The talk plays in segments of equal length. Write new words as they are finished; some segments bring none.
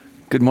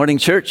Good morning,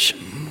 church.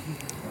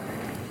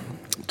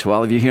 To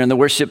all of you here in the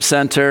worship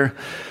center,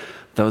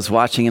 those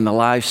watching in the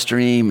live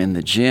stream, in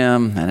the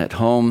gym, and at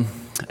home,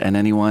 and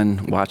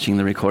anyone watching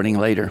the recording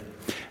later.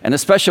 And a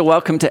special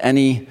welcome to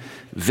any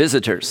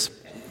visitors.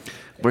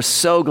 We're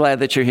so glad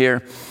that you're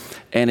here.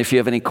 And if you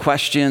have any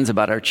questions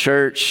about our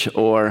church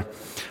or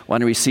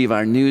want to receive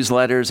our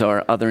newsletters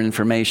or other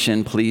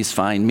information, please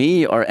find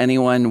me or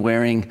anyone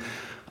wearing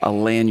a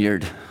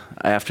lanyard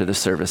after the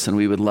service, and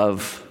we would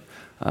love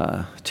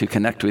to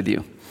connect with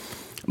you.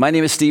 My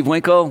name is Steve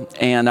Winkle,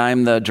 and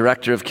I'm the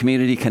Director of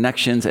Community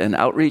Connections and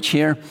Outreach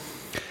here.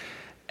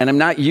 And I'm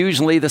not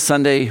usually the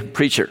Sunday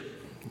preacher,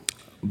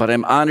 but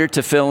I'm honored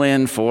to fill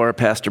in for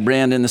Pastor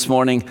Brandon this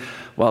morning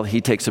while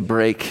he takes a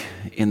break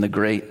in the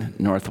great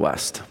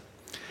Northwest.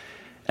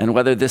 And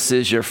whether this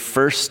is your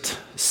first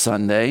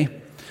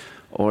Sunday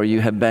or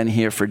you have been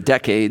here for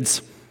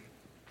decades,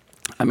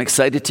 I'm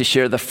excited to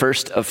share the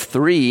first of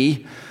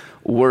 3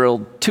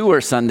 World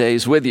Tour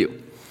Sundays with you.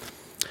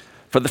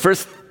 For the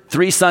first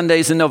 3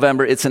 Sundays in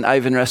November, it's an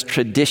Ivanrest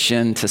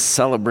tradition to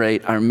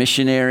celebrate our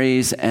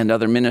missionaries and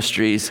other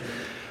ministries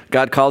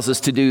God calls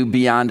us to do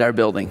beyond our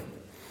building.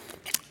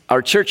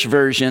 Our church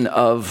version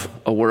of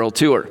a world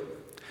tour.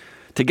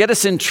 To get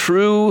us in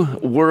true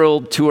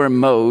world tour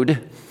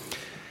mode,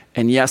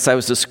 and yes, I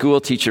was a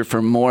school teacher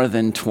for more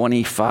than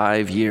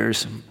 25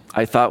 years,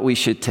 I thought we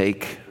should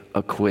take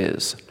a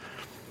quiz.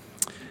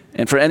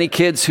 And for any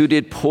kids who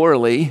did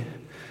poorly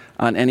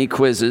on any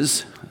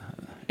quizzes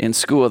in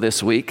school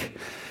this week,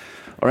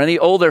 or any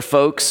older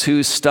folks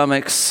whose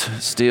stomachs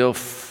still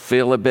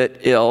feel a bit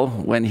ill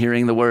when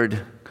hearing the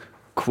word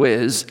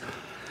quiz,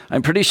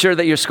 I'm pretty sure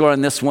that your score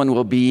on this one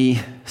will be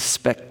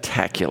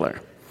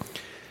spectacular.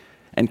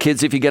 And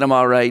kids, if you get them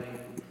all right,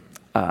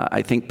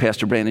 I think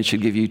Pastor Brandon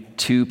should give you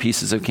 2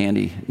 pieces of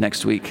candy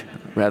next week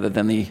rather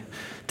than the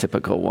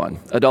typical one.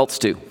 Adults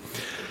too.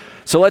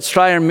 So let's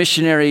try our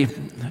missionary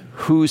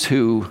Who's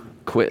Who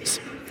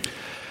quiz.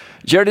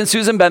 Jared and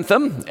Susan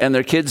Bentham and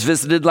their kids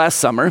visited last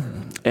summer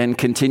and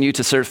continue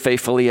to serve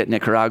faithfully at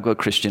Nicaragua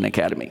Christian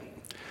Academy.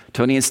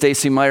 Tony and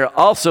Stacy Meyer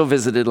also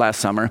visited last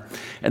summer,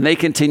 and they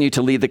continue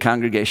to lead the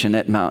congregation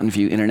at Mountain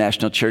View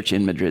International Church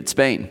in Madrid,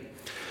 Spain.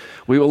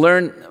 We will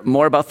learn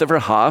more about the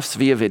Verhoffs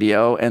via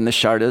video and the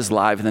Shardas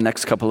live in the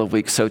next couple of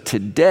weeks. So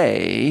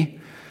today,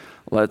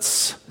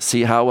 let's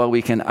see how well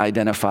we can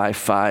identify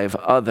 5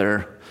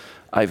 other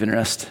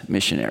Ivanrest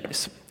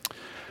missionaries.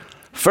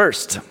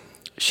 First,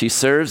 she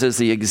serves as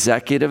the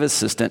executive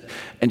assistant.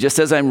 And just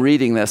as I'm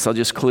reading this, I'll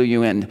just clue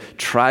you in.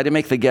 Try to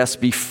make the guess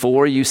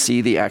before you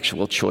see the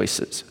actual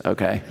choices,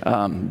 okay?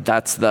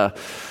 That's the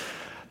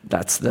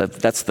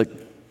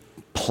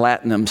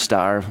platinum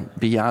star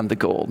beyond the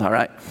gold, all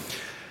right?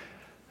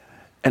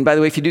 And by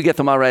the way, if you do get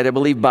them all right, I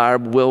believe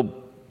Barb will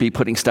be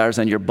putting stars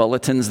on your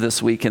bulletins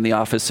this week in the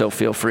office, so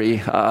feel free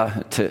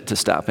to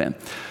stop in.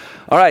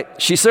 All right,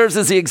 she serves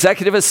as the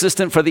executive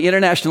assistant for the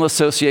International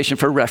Association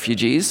for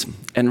Refugees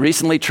and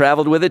recently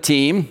traveled with a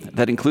team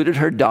that included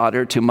her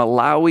daughter to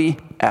Malawi,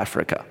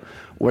 Africa,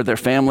 where their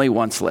family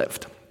once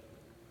lived.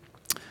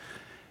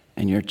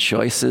 And your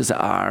choices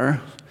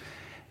are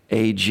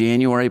A,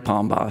 January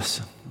Palm Boss,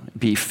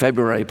 B,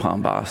 February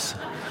Palm Boss,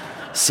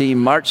 C,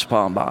 March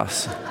Palm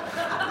Boss,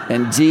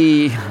 and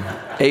D,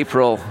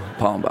 April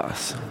Palm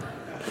Boss.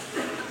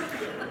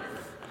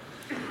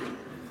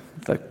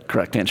 The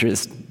correct answer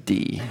is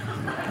D.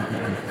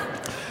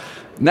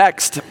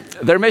 Next,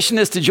 their mission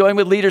is to join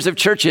with leaders of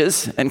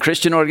churches and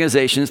Christian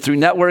organizations through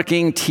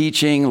networking,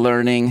 teaching,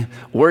 learning,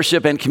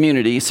 worship, and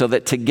community so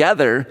that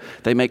together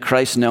they make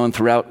Christ known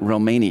throughout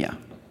Romania.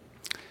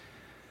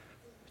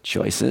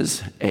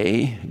 Choices: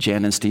 A,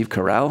 Jan and Steve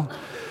Carell,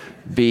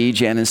 B,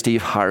 Jan and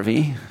Steve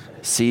Harvey,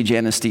 C,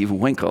 Jan and Steve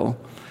Winkle,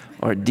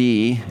 or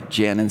D,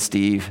 Jan and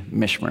Steve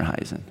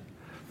Mishmerheisen.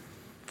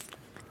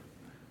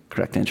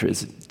 Correct answer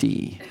is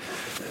D.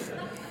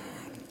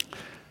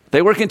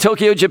 They work in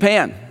Tokyo,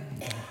 Japan,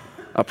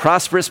 a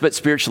prosperous but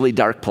spiritually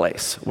dark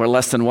place where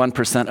less than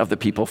 1% of the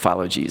people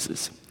follow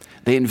Jesus.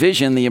 They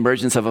envision the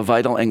emergence of a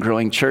vital and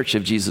growing church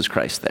of Jesus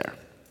Christ there.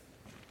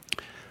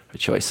 The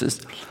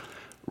choices: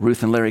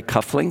 Ruth and Larry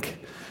Cufflink,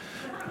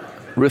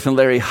 Ruth and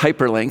Larry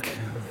Hyperlink,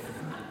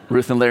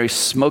 Ruth and Larry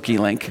Smoky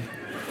Link,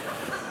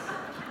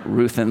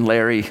 Ruth and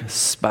Larry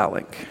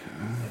Spalink.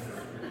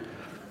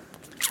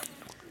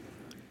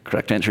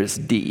 Correct answer is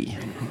D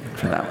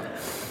for that one.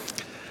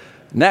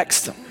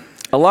 Next,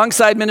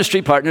 alongside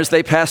ministry partners,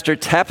 they pastor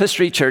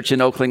Tapestry Church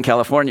in Oakland,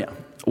 California,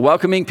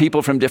 welcoming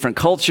people from different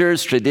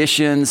cultures,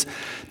 traditions,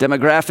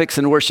 demographics,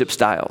 and worship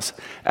styles.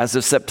 As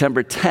of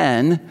September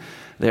 10,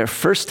 they are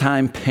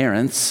first-time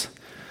parents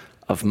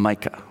of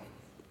Micah.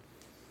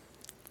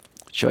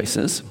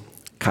 Choices: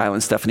 Kyle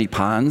and Stephanie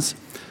Pons,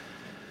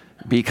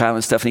 B, Kyle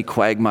and Stephanie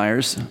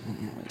Quagmires,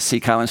 C,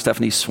 Kyle and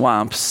Stephanie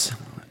Swamps,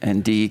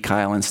 and D,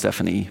 Kyle and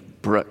Stephanie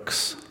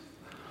Brooks.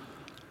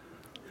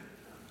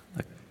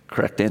 The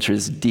correct answer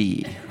is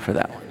D for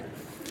that one.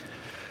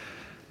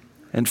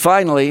 And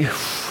finally,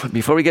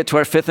 before we get to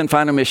our 5th and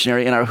final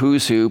missionary in our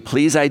Who's Who,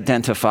 please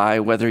identify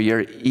whether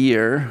your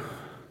ear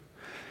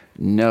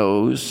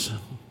nose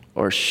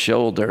or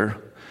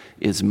shoulder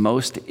is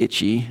most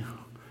itchy,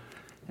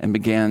 and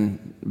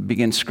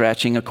begin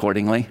scratching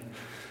accordingly.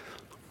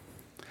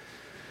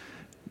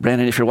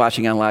 Brandon, if you're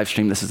watching on live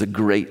stream, this is a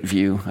great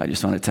view. I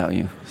just want to tell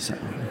you. So.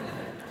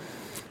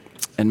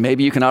 And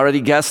maybe you can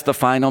already guess the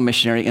final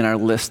missionary in our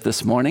list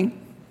this morning.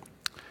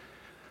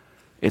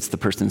 It's the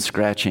person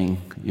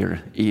scratching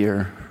your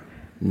ear,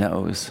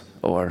 nose,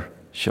 or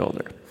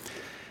shoulder.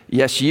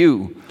 Yes,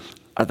 you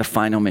are the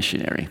final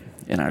missionary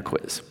in our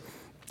quiz.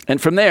 And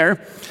from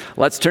there,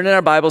 let's turn in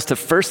our Bibles to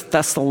 1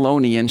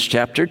 Thessalonians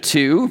chapter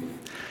 2.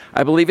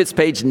 I believe it's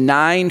page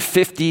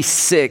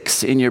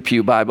 956 in your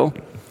pew Bible.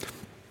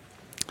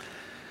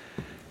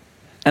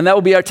 And that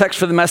will be our text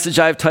for the message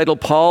I've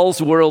titled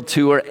Paul's World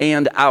Tour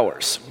and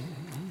Ours.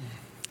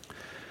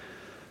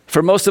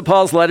 For most of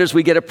Paul's letters,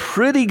 we get a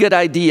pretty good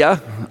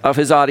idea of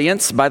his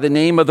audience by the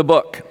name of the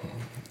book.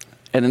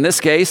 And in this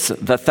case,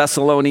 the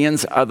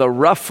Thessalonians are the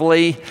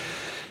roughly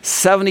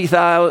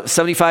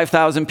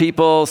 75,000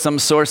 people. Some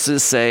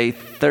sources say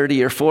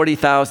 30 or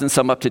 40,000,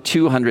 some up to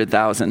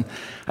 200,000.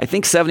 I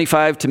think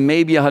 75 to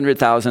maybe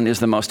 100,000 is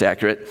the most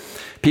accurate.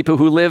 People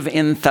who live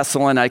in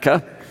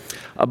Thessalonica,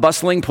 a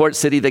bustling port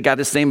city that got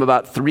its name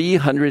about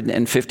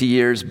 350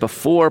 years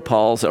before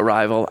Paul's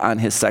arrival on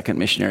his second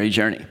missionary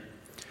journey.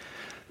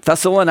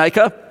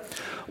 Thessalonica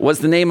was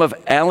the name of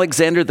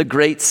Alexander the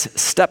Great's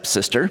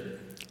stepsister,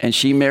 and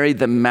she married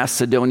the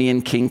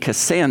Macedonian king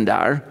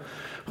Cassander,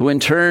 who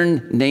in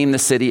turn named the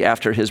city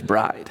after his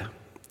bride.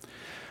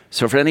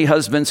 So for any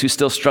husbands who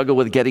still struggle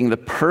with getting the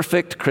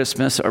perfect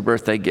Christmas or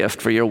birthday gift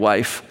for your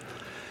wife,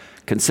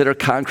 consider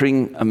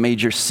conquering a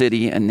major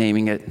city and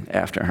naming it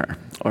after her,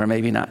 or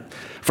maybe not.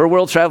 For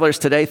world travelers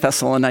today,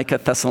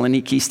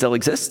 Thessaloniki still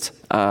exists,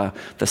 the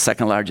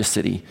second largest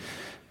city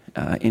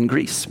in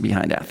Greece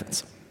behind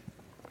Athens.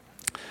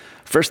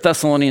 1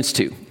 Thessalonians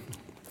 2.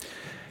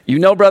 You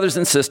know, brothers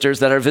and sisters,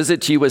 that our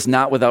visit to you was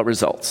not without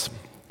results.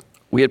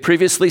 We had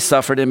previously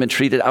suffered and been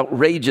treated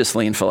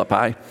outrageously in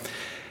Philippi,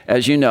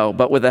 as you know,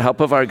 but with the help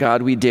of our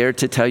God, we dared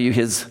to tell you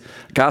his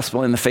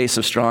gospel in the face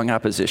of strong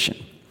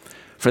opposition.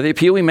 For the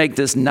appeal we make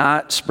does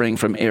not spring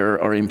from error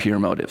or impure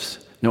motives,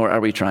 nor are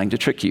we trying to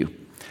trick you.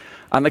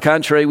 On the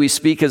contrary, we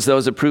speak as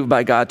those approved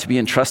by God to be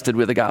entrusted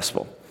with the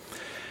gospel.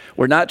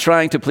 We're not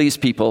trying to please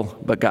people,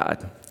 but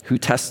God, who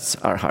tests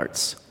our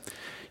hearts.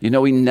 You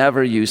know, we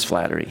never use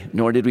flattery,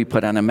 nor did we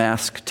put on a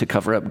mask to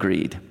cover up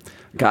greed.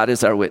 God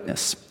is our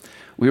witness.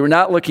 We were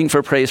not looking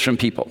for praise from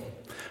people,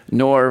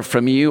 nor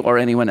from you or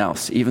anyone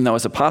else, even though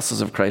as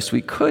apostles of Christ,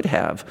 we could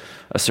have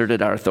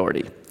asserted our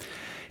authority.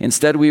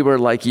 Instead, we were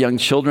like young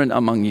children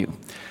among you.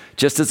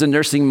 Just as a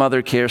nursing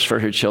mother cares for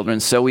her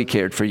children, so we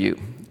cared for you.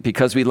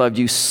 Because we loved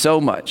you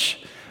so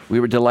much, we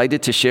were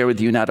delighted to share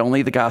with you not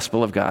only the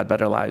gospel of God,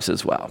 but our lives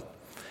as well.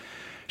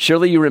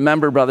 Surely you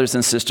remember, brothers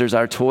and sisters,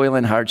 our toil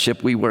and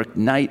hardship. We worked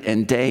night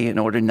and day in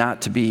order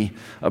not to be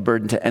a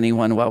burden to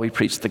anyone while we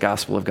preached the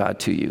gospel of God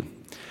to you.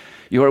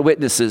 You are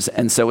witnesses,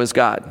 and so is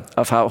God,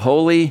 of how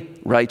holy,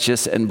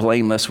 righteous, and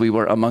blameless we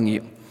were among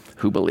you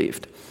who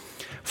believed.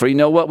 For you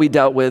know that we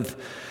dealt with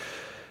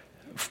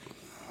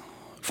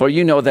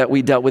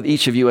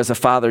each of you as a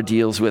father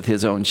deals with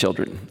his own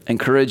children,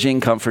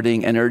 encouraging,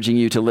 comforting, and urging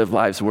you to live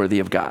lives worthy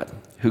of God,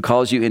 who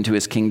calls you into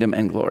his kingdom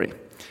and glory.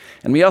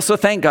 And we also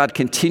thank God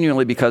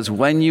continually because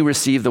when you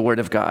received the word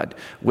of God,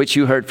 which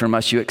you heard from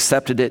us, you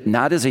accepted it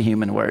not as a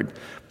human word,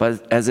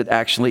 but as it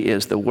actually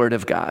is, the word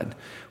of God,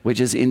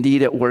 which is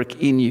indeed at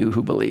work in you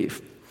who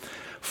believe.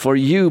 For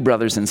you,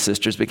 brothers and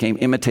sisters, became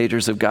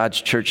imitators of God's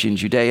church in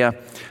Judea,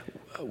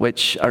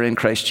 which are in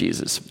Christ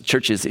Jesus.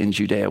 Churches in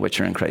Judea,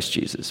 which are in Christ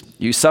Jesus.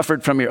 You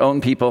suffered from your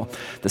own people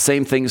the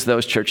same things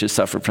those churches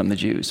suffered from the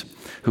Jews,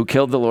 who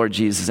killed the Lord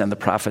Jesus and the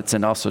prophets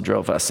and also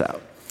drove us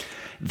out.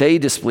 They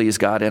displease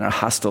God and are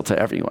hostile to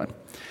everyone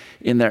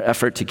in their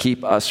effort to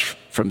keep us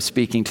from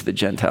speaking to the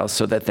Gentiles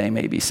so that they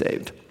may be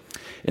saved.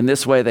 In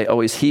this way, they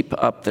always heap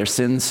up their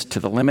sins to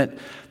the limit.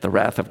 The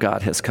wrath of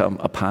God has come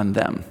upon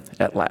them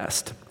at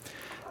last.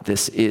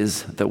 This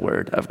is the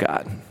word of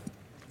God.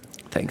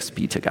 Thanks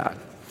be to God.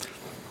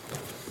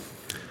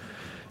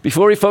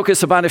 Before we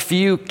focus upon a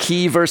few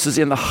key verses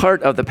in the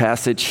heart of the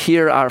passage,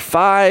 here are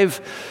 5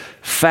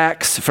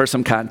 facts for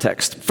some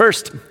context.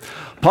 First,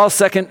 Paul's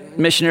second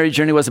missionary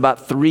journey was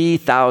about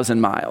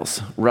 3,000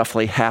 miles,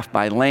 roughly half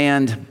by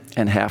land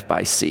and half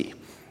by sea.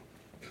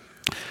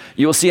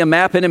 You will see a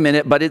map in a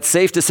minute, but it's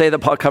safe to say that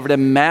Paul covered a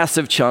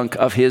massive chunk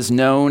of his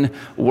known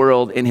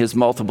world in his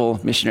multiple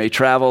missionary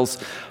travels,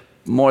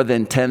 more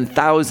than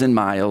 10,000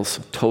 miles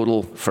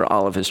total for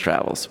all of his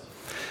travels.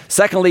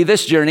 Secondly,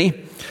 this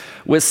journey,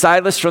 with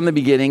Silas from the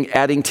beginning,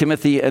 adding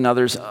Timothy and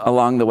others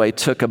along the way,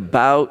 took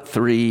about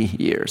 3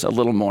 years, a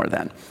little more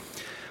than.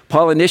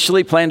 Paul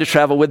initially planned to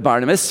travel with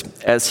Barnabas,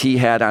 as he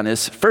had on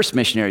his first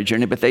missionary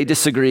journey, but they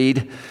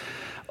disagreed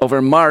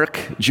over Mark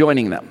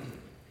joining them.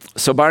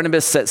 So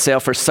Barnabas set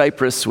sail for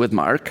Cyprus with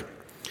Mark,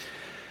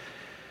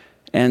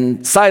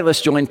 and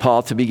Silas joined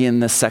Paul to begin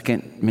the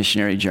second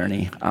missionary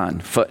journey on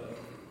foot.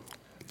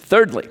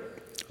 Thirdly,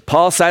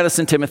 Paul, Silas,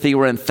 and Timothy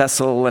were in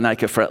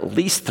Thessalonica for at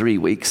least 3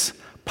 weeks,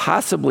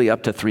 possibly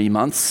up to 3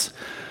 months.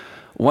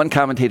 One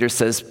commentator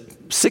says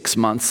 6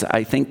 months.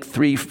 I think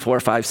 3, 4,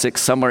 5,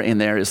 6, somewhere in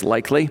there is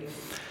likely.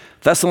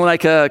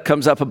 Thessalonica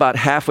comes up about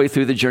halfway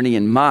through the journey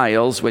in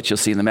miles, which you'll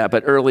see in the map,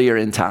 but earlier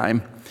in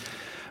time.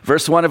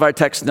 Verse 1 of our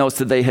text notes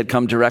that they had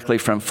come directly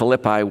from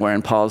Philippi, where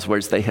in Paul's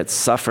words, they had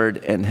suffered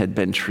and had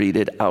been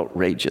treated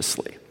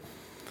outrageously.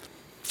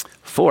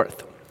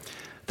 Fourth,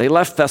 they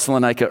left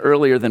Thessalonica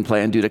earlier than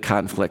planned due to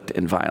conflict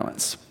and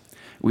violence.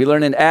 We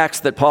learn in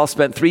Acts that Paul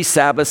spent 3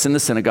 Sabbaths in the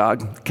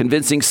synagogue,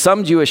 convincing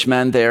some Jewish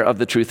men there of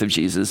the truth of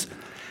Jesus,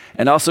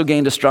 and also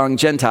gained a strong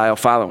Gentile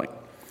following.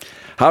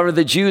 However,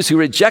 the Jews who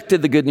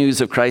rejected the good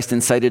news of Christ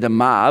incited a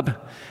mob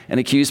and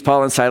accused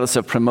Paul and Silas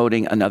of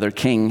promoting another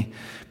king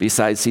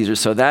besides Caesar.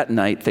 So that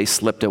night they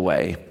slipped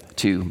away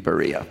to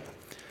Berea.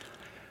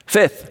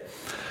 Fifth,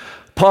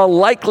 Paul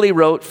likely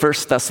wrote 1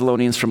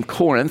 Thessalonians from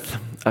Corinth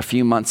a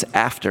few months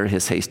after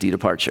his hasty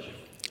departure.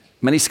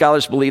 Many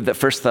scholars believe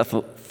that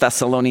 1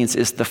 Thessalonians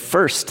is the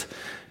first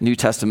New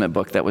Testament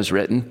book that was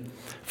written.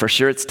 For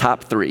sure, it's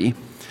top 3,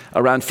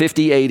 around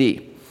 50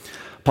 AD.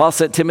 Paul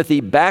sent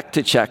Timothy back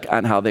to check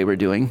on how they were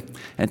doing,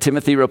 and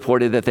Timothy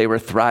reported that they were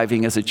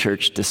thriving as a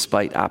church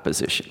despite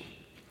opposition.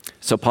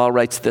 So Paul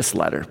writes this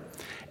letter,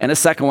 and a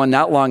second one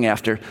not long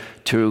after,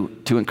 to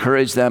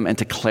encourage them and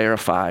to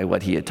clarify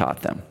what he had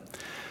taught them.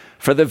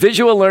 For the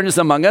visual learners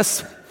among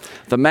us,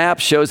 the map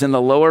shows in the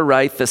lower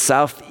right the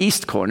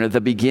southeast corner, the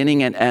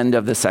beginning and end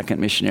of the second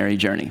missionary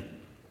journey,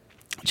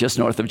 just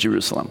north of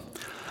Jerusalem.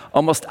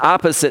 Almost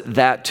opposite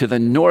that to the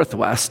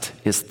northwest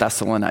is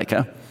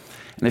Thessalonica.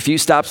 And a few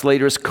stops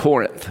later is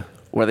Corinth,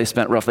 where they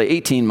spent roughly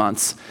 18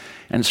 months.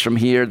 And it's from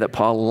here that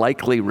Paul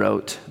likely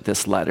wrote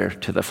this letter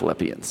to the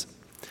Philippians.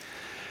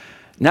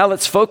 Now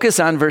let's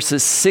focus on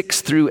verses 6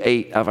 through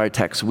 8 of our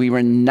text. We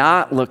were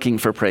not looking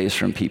for praise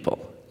from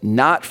people,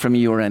 not from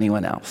you or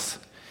anyone else.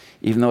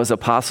 Even though as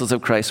apostles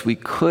of Christ, we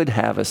could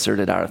have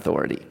asserted our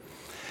authority.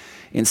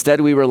 Instead,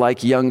 we were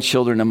like young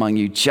children among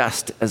you,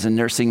 just as a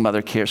nursing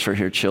mother cares for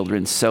her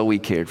children, so we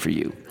cared for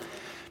you.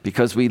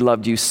 Because we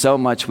loved you so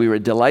much, we were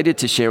delighted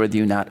to share with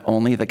you not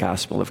only the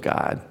gospel of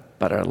God,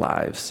 but our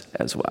lives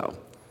as well.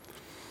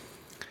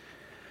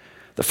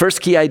 The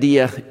first key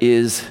idea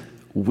is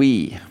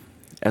we,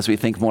 as we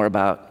think more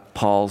about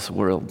Paul's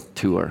world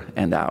tour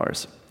and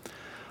ours.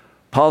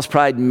 Paul's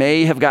pride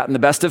may have gotten the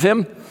best of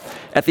him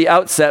at the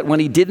outset when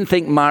he didn't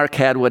think Mark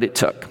had what it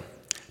took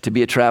to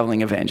be a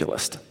traveling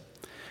evangelist.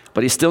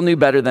 But he still knew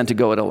better than to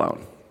go it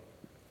alone.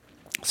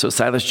 So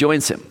Silas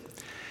joins him.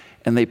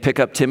 And they pick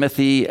up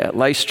Timothy at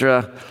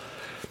Lystra.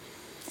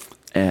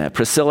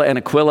 Priscilla and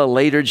Aquila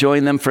later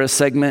join them for a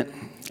segment.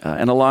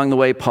 And along the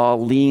way,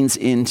 Paul leans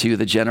into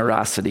the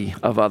generosity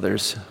of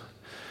others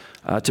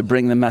to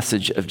bring the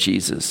message of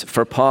Jesus.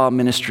 For Paul,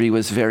 ministry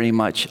was very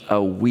much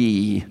a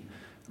we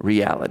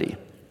reality.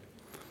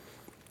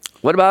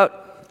 What about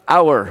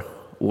our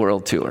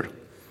world tour?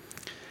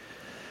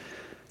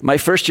 My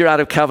first year out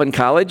of Calvin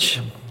College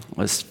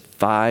was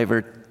 5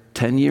 or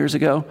 10 years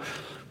ago.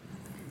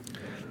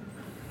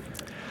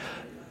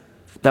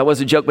 That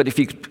was a joke, but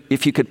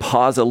if you could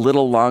pause a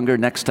little longer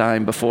next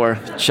time before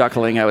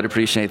chuckling, I would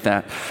appreciate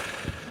that.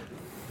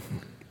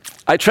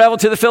 I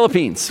traveled to the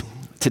Philippines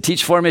to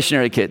teach 4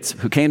 missionary kids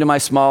who came to my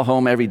small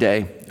home every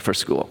day for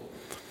school.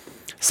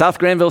 South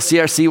Granville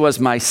CRC was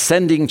my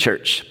sending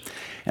church,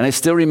 and I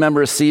still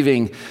remember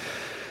receiving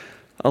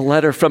a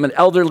letter from an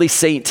elderly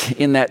saint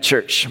in that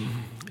church.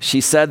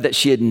 She said that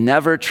she had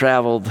never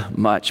traveled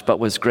much, but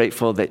was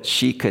grateful that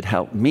she could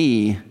help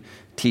me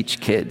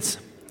teach kids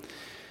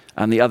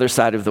on the other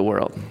side of the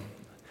world.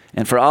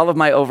 And for all of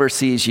my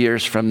overseas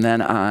years from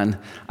then on,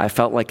 I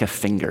felt like a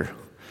finger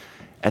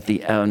at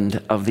the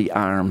end of the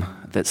arm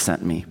that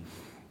sent me.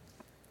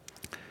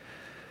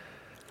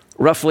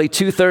 Roughly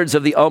 2/3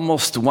 of the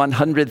almost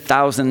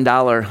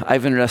 $100,000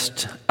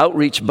 Ivanrest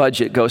outreach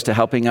budget goes to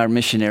helping our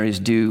missionaries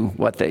do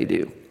what they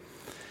do.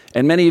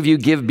 And many of you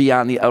give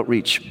beyond the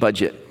outreach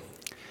budget.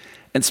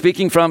 And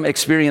speaking from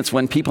experience,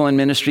 when people in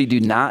ministry do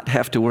not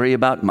have to worry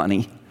about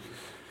money,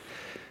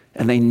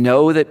 and they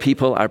know that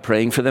people are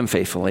praying for them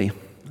faithfully,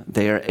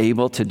 they are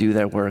able to do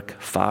their work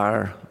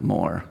far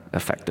more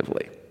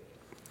effectively.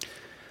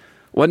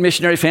 One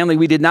missionary family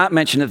we did not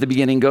mention at the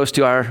beginning goes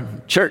to our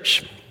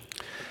church.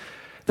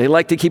 They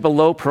like to keep a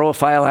low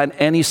profile on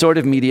any sort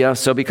of media,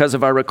 so because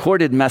of our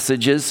recorded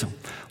messages,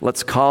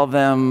 let's call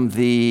them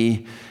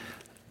the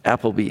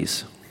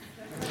Applebees.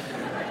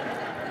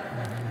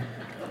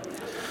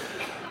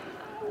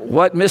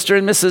 What Mr.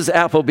 and Mrs.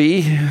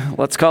 Appleby,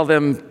 let's call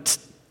them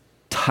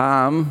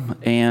Tom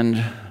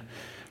and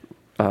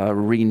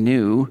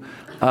Renew.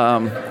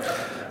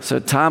 So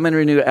Tom and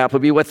Renew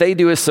Appleby, what they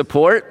do is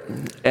support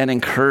and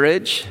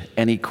encourage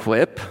and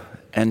equip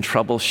and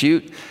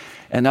troubleshoot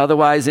and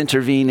otherwise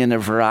intervene in a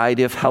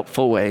variety of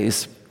helpful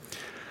ways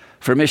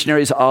for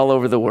missionaries all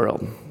over the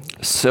world.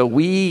 So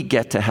we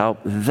get to help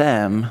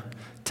them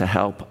to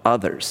help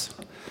others.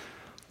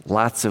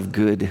 Lots of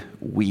good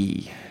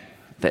we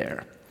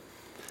there.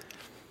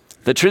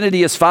 The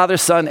Trinity is Father,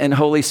 Son, and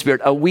Holy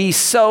Spirit, a we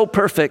so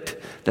perfect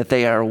that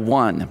they are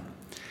one.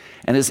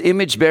 And as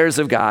image bearers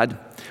of God,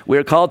 we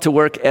are called to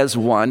work as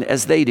one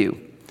as they do.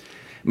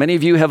 Many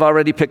of you have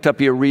already picked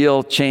up your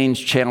Real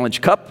Change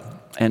Challenge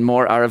cup, and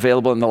more are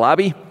available in the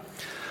lobby.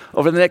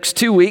 Over the next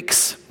 2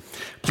 weeks,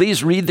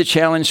 please read the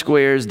challenge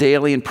squares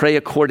daily and pray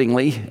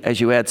accordingly as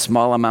you add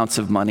small amounts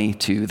of money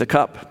to the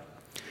cup.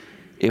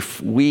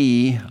 If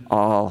we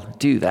all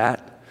do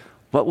that,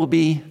 what will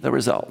be the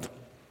result?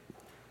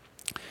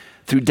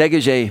 Through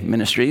Dégagé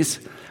Ministries,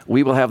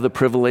 we will have the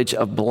privilege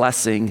of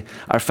blessing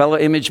our fellow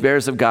image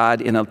bearers of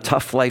God in a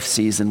tough life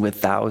season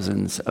with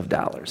thousands of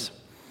dollars.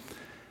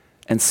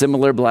 And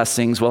similar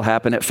blessings will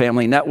happen at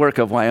Family Network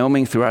of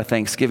Wyoming through our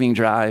Thanksgiving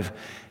drive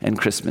and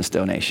Christmas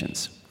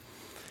donations.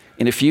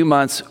 In a few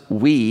months,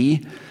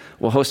 we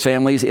will host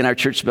families in our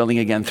church building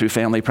again through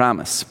Family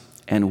Promise.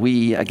 And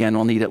we, again,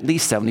 will need at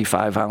least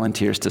 75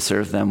 volunteers to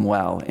serve them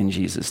well in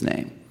Jesus'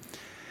 name.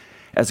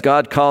 As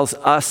God calls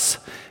us,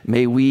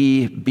 may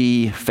we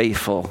be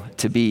faithful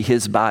to be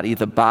his body,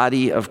 the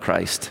body of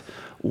Christ,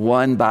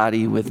 one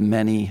body with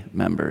many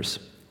members.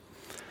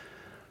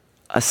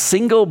 A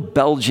single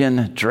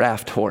Belgian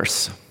draft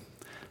horse,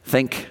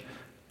 think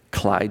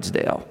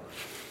Clydesdale,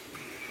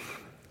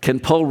 can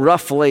pull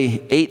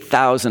roughly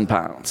 8,000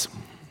 pounds.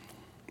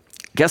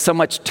 Guess how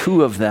much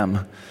 2 of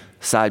them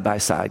side by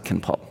side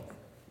can pull?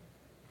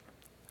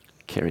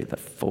 Carry the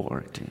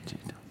 4.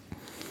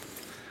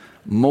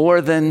 More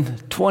than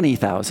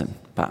 20,000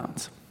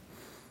 pounds.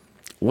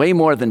 Way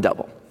more than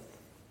double.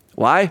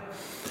 Why?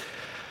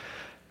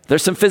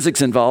 There's some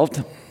physics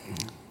involved,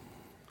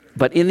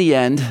 but in the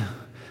end,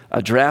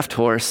 a draft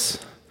horse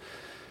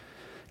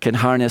can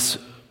harness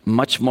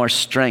much more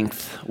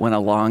strength when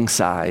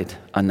alongside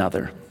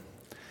another.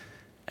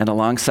 And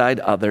alongside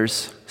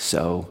others,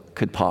 so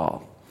could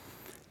Paul.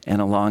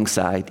 And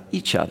alongside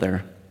each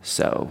other,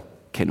 so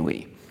can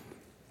we.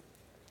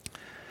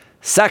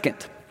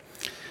 Second,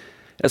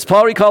 as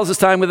Paul recalls his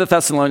time with the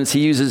Thessalonians,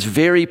 he uses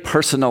very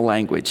personal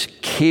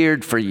language.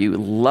 Cared for you,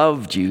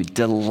 loved you,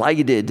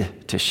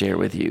 delighted to share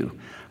with you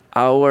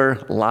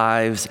our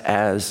lives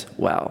as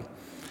well.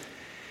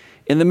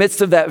 In the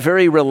midst of that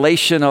very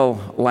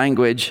relational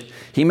language,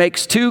 he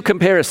makes 2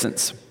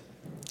 comparisons,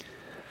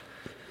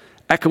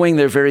 echoing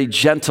their very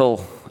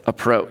gentle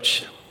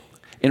approach.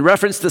 In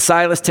reference to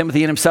Silas,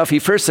 Timothy, and himself, he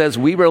first says,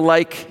 "We were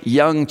like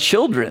young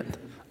children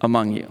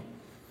among you."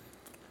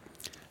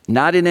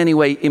 Not in any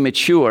way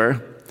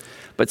immature,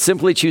 but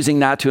simply choosing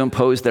not to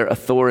impose their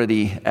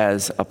authority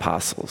as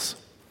apostles.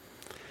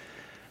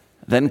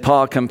 Then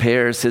Paul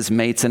compares his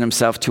mates and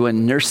himself to a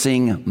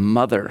nursing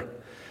mother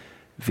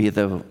via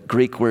the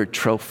Greek word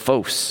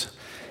trophos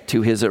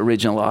to his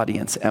original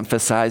audience,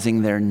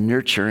 emphasizing their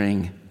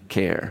nurturing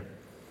care.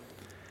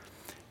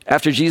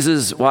 After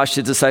Jesus washed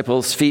his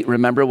disciples' feet,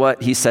 remember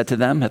what he said to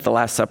them at the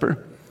Last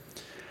Supper?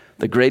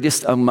 The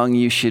greatest among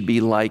you should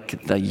be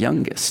like the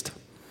youngest,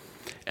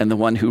 and the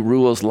one who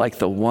rules like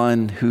the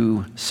one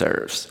who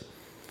serves.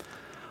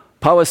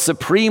 Paul was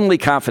supremely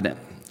confident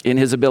in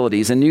his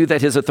abilities and knew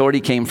that his authority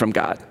came from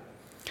God.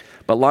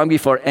 But long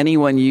before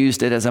anyone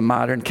used it as a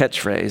modern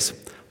catchphrase,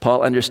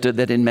 Paul understood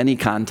that in many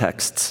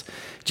contexts,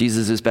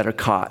 Jesus is better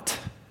caught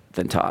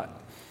than taught.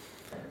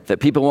 That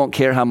people won't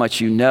care how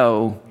much you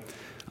know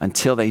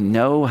until they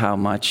know how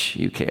much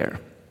you care.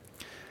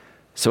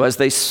 So as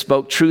they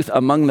spoke truth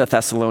among the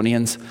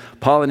Thessalonians,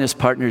 Paul and his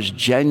partners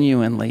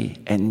genuinely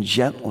and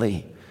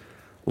gently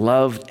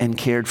loved and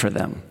cared for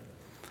them.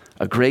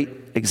 A great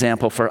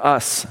example for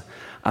us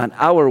on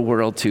our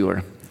world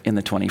tour in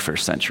the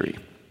 21st century.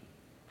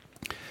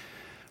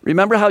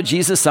 Remember how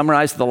Jesus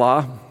summarized the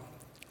law?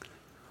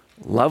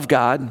 Love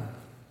God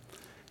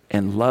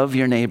and love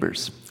your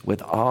neighbors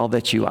with all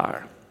that you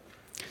are.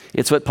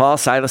 It's what Paul,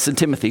 Silas, and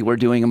Timothy were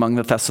doing among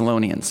the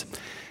Thessalonians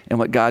and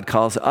what God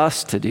calls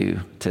us to do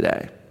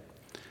today.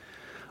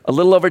 A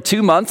little over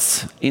 2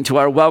 months into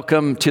our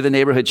Welcome to the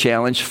Neighborhood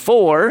Challenge,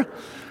 4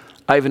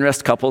 Ivan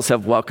Rest couples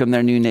have welcomed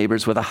their new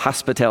neighbors with a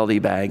hospitality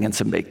bag and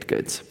some baked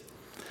goods.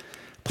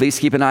 Please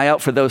keep an eye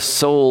out for those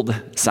sold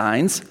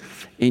signs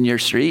on your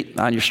street,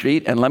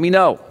 and let me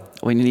know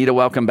when you need a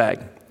welcome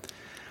bag.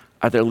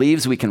 Are there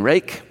leaves we can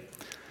rake?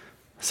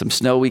 Some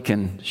snow we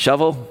can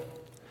shovel?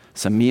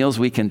 Some meals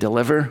we can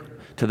deliver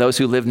to those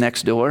who live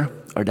next door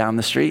or down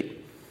the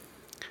street?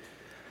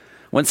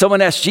 When someone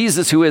asked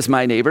Jesus, "Who is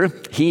my neighbor?"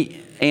 he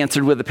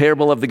answered with the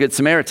parable of the Good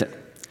Samaritan,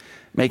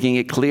 making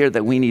it clear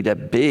that we need a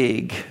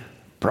big,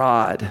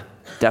 broad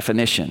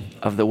definition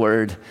of the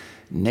word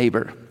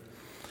neighbor.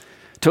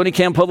 Tony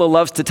Campolo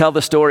loves to tell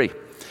the story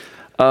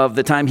of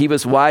the time he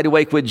was wide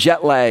awake with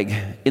jet lag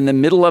in the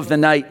middle of the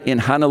night in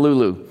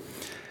Honolulu.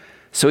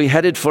 So he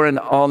headed for an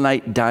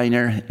all-night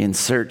diner in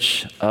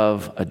search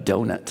of a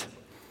donut.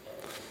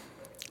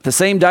 The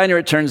same diner,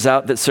 it turns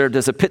out, that served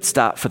as a pit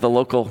stop for the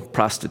local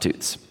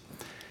prostitutes.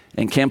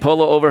 And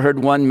Campolo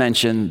overheard one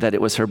mention that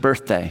it was her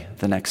birthday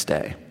the next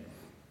day.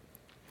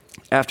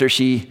 After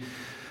she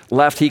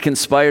left, he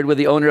conspired with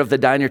the owner of the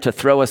diner to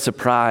throw a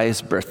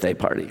surprise birthday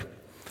party.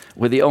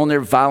 with the owner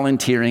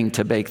volunteering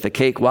to bake the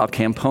cake while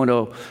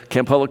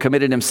Campolo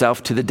committed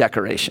himself to the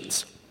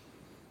decorations.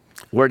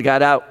 Word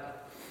got out.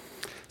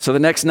 So the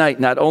next night,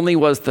 not only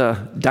was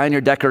the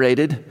diner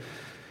decorated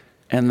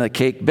and the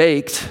cake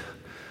baked,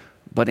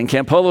 but in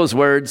Campolo's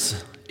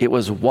words, it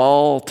was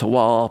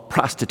wall-to-wall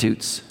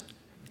prostitutes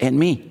and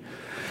me.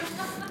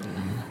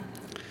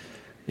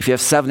 If you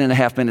have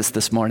 7.5 minutes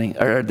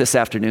this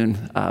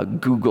afternoon,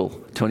 Google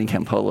Tony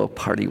Campolo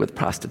party with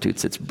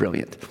prostitutes. It's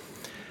brilliant.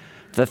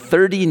 The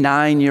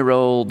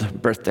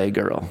 39-year-old birthday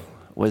girl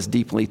was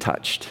deeply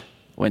touched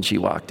when she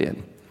walked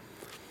in.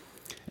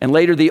 And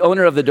later, the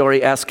owner of the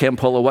Dory asked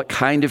Campolo what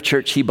kind of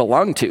church he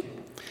belonged to.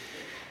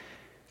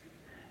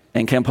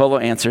 And Campolo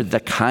answered,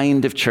 the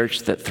kind of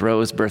church that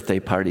throws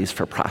birthday parties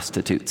for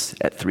prostitutes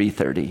at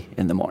 3:30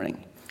 in the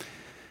morning.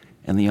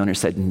 And the owner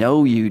said,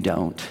 no, you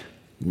don't.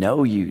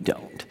 No, you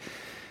don't.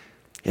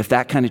 If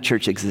that kind of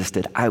church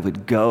existed, I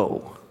would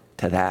go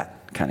to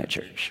that kind of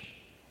church.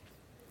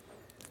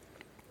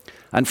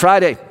 On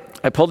Friday,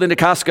 I pulled into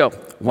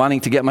Costco wanting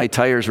to get my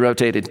tires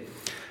rotated.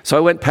 So I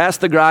went past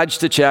the garage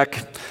to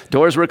check.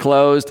 Doors were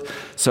closed.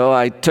 So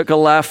I took a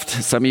left.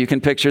 Some of you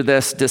can picture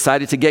this.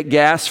 Decided to get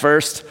gas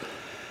first.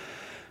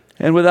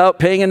 And without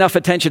paying enough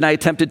attention, I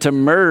attempted to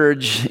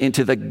merge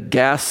into the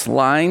gas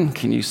line.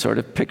 Can you sort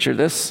of picture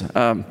this?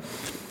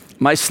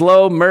 My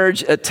slow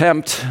merge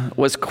attempt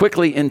was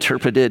quickly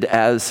interpreted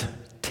as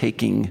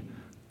taking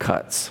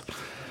cuts.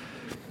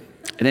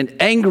 And an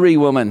angry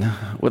woman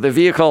with a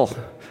vehicle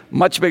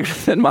much bigger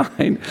than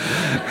mine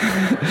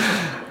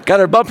got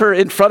her bumper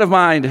in front of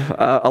mine,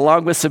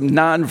 along with some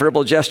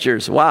nonverbal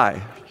gestures.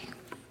 Why?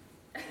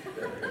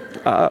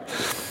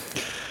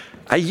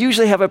 I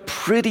usually have a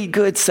pretty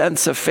good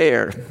sense of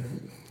fair.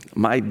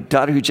 My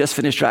daughter, who just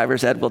finished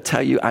driver's ed, will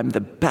tell you I'm the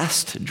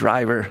best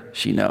driver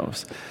she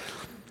knows.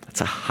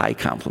 That's a high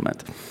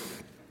compliment.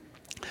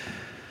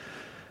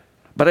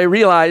 But I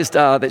realized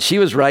that she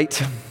was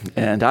right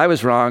and I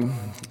was wrong.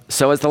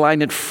 So as the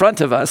line in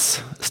front of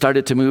us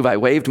started to move, I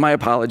waved my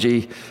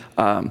apology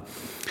and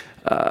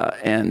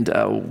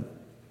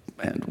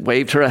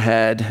waved her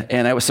ahead.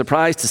 And I was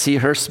surprised to see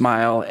her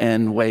smile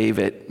and wave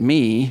at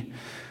me.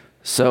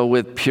 So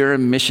with pure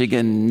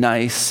Michigan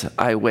nice,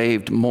 I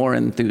waved more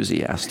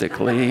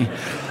enthusiastically.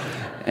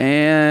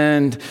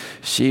 And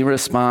she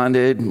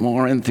responded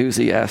more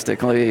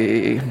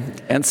enthusiastically.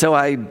 And so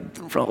I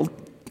rolled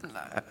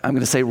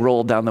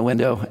down the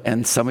window,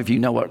 and some of you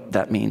know what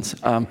that means.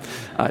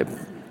 I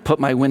put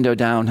my window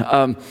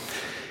down,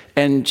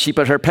 and she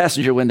put her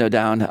passenger window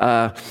down.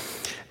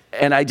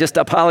 And I just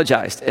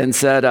apologized and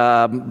said,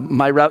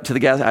 my route to the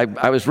gas,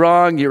 I was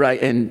wrong, you're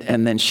right.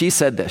 And then she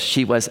said this,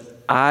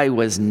 I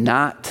was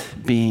not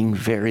being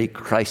very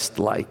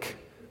Christ-like.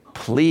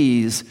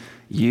 Please,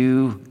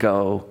 you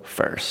go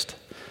first.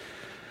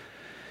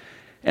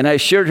 And I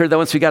assured her that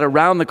once we got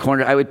around the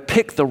corner, I would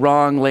pick the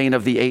wrong lane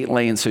of the 8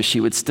 lanes so she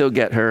would still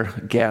get her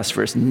gas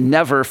first.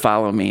 Never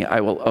follow me.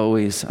 I will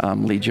always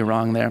lead you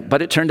wrong there.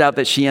 But it turned out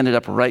that she ended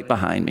up right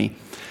behind me.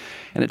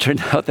 And it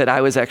turned out that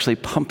I was actually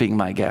pumping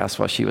my gas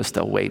while she was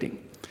still waiting.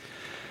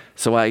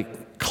 So I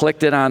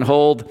clicked it on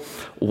hold,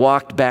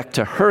 walked back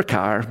to her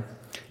car,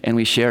 and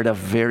we shared a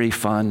very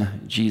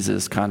fun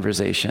Jesus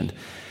conversation.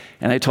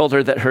 And I told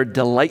her that her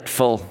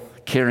delightful,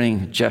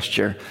 caring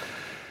gesture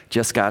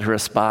just got her a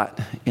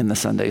spot in the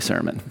Sunday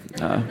sermon.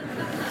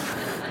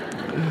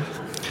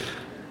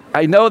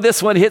 I know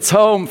this one hits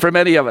home for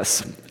many of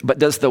us, but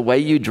does the way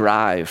you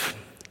drive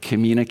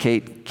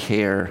communicate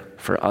care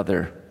for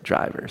other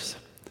drivers?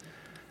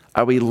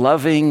 Are we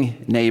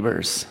loving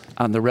neighbors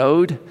on the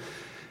road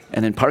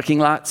and in parking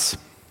lots?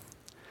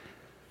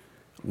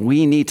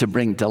 We need to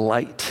bring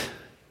delight,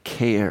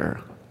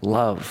 care,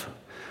 love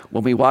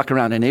when we walk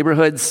around in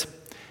neighborhoods,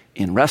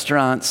 in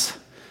restaurants,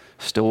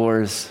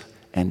 stores,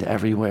 and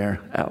everywhere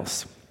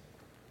else.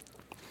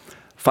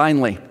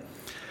 Finally,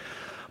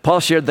 Paul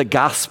shared the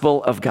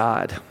gospel of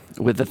God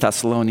with the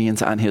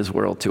Thessalonians on his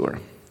world tour.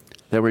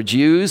 There were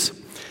Jews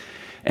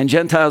and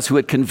Gentiles who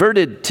had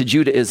converted to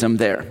Judaism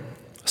there.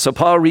 So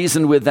Paul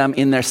reasoned with them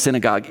in their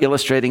synagogue,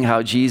 illustrating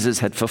how Jesus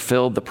had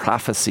fulfilled the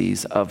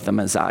prophecies of the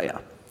Messiah.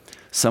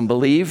 Some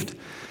believed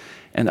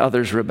and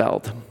others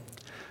rebelled.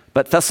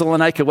 But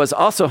Thessalonica was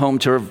also home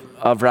to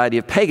a variety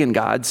of pagan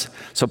gods,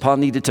 so Paul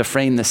needed to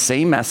frame the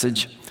same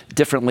message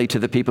differently to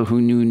the people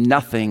who knew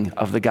nothing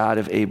of the God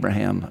of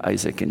Abraham,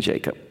 Isaac, and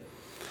Jacob.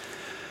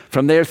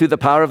 From there, through the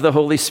power of the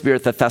Holy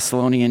Spirit, the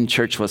Thessalonian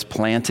church was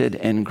planted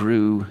and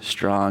grew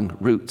strong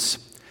roots,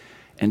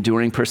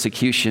 enduring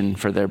persecution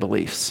for their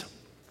beliefs.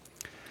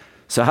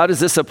 So how does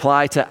this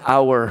apply to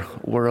our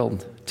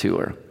world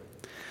tour?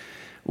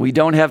 We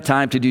don't have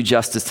time to do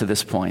justice to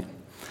this point,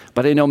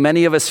 but I know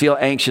many of us feel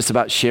anxious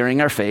about sharing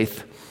our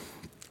faith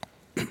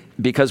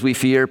because we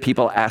fear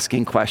people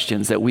asking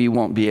questions that we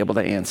won't be able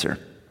to answer.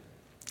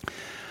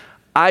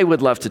 I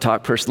would love to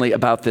talk personally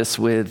about this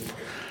with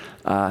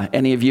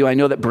any of you. I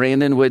know that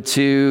Brandon would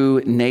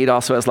too. Nate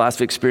also has lots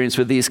of experience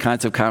with these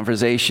kinds of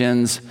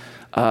conversations.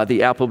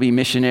 The Appleby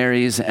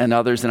missionaries and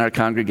others in our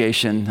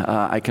congregation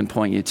I can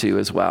point you to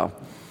as well.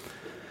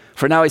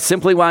 For now, I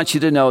simply want you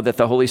to know that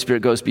the Holy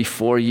Spirit goes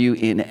before you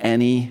in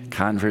any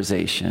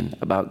conversation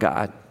about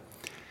God.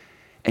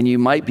 And you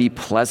might be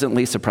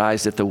pleasantly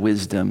surprised at the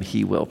wisdom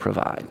he will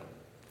provide.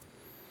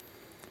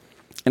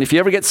 And if you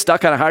ever get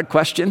stuck on a hard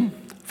question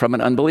from an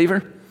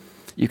unbeliever,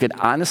 you can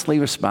honestly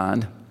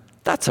respond,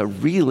 that's a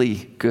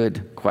really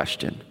good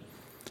question.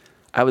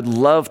 I would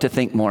love to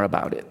think more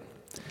about it.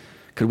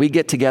 Could we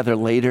get together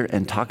later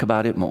and talk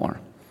about it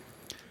more?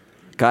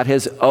 God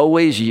has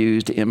always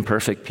used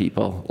imperfect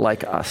people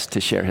like us to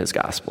share his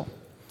gospel,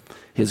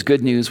 his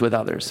good news with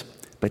others,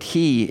 but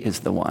he is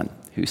the one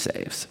who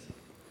saves.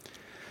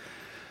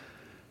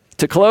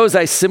 To close,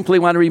 I simply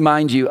want to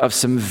remind you of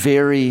some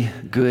very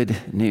good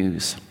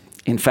news.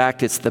 In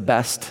fact, it's the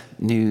best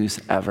news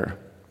ever.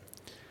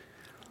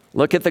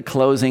 Look at the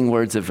closing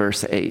words of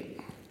verse 8.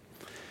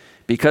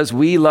 Because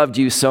we loved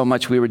you so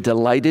much, we were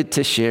delighted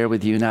to share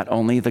with you not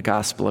only the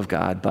gospel of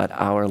God, but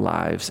our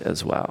lives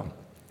as well.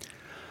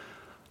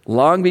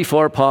 Long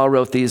before Paul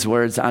wrote these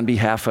words on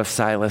behalf of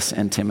Silas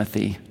and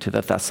Timothy to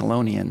the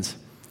Thessalonians,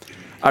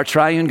 our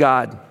triune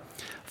God,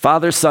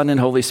 Father, Son, and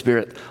Holy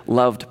Spirit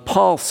loved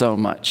Paul so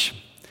much,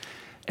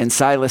 and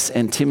Silas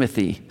and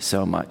Timothy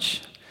so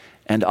much,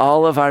 and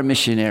all of our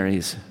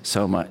missionaries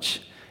so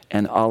much,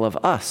 and all of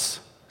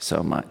us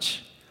so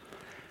much,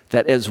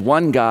 that as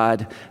one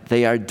God,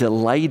 they are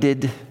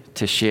delighted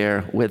to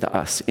share with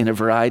us in a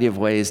variety of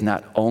ways,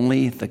 not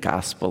only the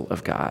gospel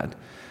of God,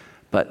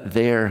 but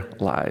their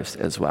lives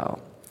as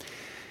well.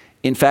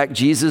 In fact,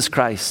 Jesus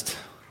Christ,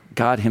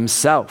 God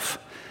himself,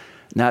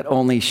 not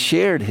only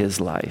shared his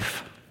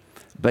life,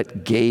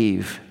 but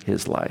gave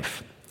his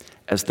life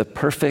as the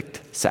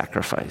perfect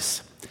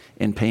sacrifice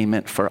in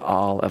payment for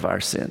all of our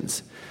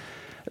sins,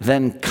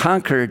 then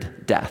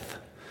conquered death,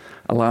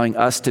 allowing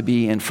us to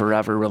be in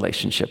forever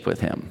relationship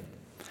with him.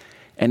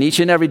 And each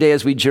and every day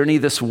as we journey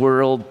this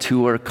world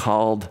tour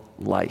called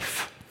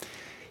life,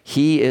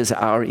 he is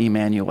our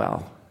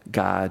Emmanuel,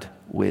 God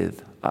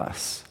with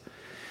us.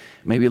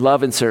 May we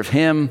love and serve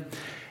him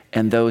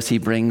and those he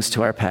brings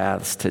to our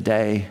paths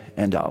today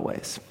and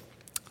always.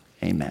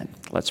 Amen.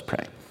 Let's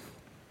pray.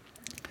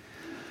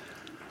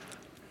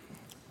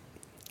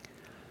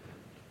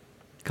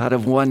 God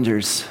of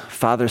wonders,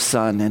 Father,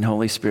 Son, and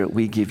Holy Spirit,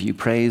 we give you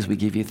praise, we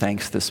give you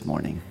thanks this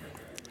morning.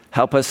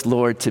 Help us,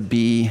 Lord, to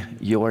be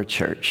your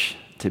church,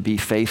 to be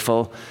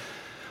faithful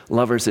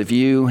lovers of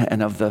you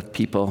and of the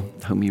people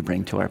whom you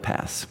bring to our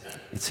paths.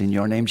 It's in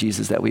your name,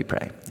 Jesus, that we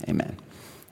pray. Amen.